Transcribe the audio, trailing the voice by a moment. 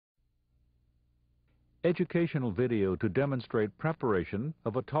Educational video to demonstrate preparation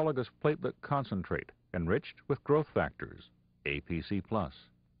of autologous platelet concentrate enriched with growth factors, APC+.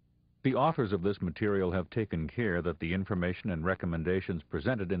 The authors of this material have taken care that the information and recommendations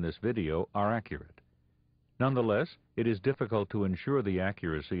presented in this video are accurate. Nonetheless, it is difficult to ensure the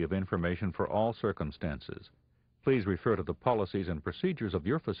accuracy of information for all circumstances. Please refer to the policies and procedures of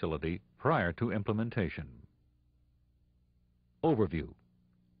your facility prior to implementation. Overview.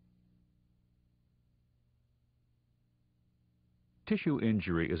 Tissue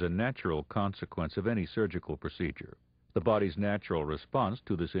injury is a natural consequence of any surgical procedure. The body's natural response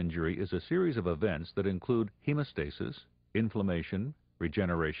to this injury is a series of events that include hemostasis, inflammation,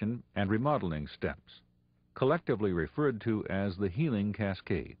 regeneration, and remodeling steps, collectively referred to as the healing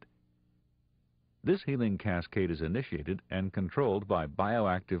cascade. This healing cascade is initiated and controlled by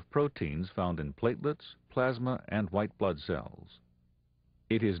bioactive proteins found in platelets, plasma, and white blood cells.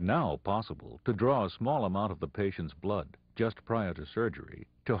 It is now possible to draw a small amount of the patient's blood just prior to surgery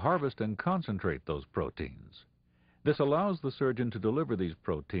to harvest and concentrate those proteins. This allows the surgeon to deliver these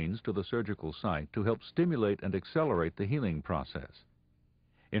proteins to the surgical site to help stimulate and accelerate the healing process.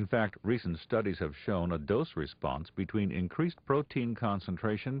 In fact, recent studies have shown a dose response between increased protein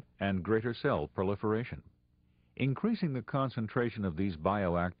concentration and greater cell proliferation. Increasing the concentration of these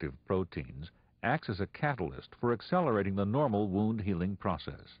bioactive proteins acts as a catalyst for accelerating the normal wound healing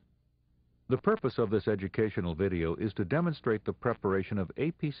process. The purpose of this educational video is to demonstrate the preparation of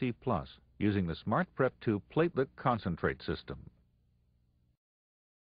APC+ using the SmartPrep2 platelet concentrate system.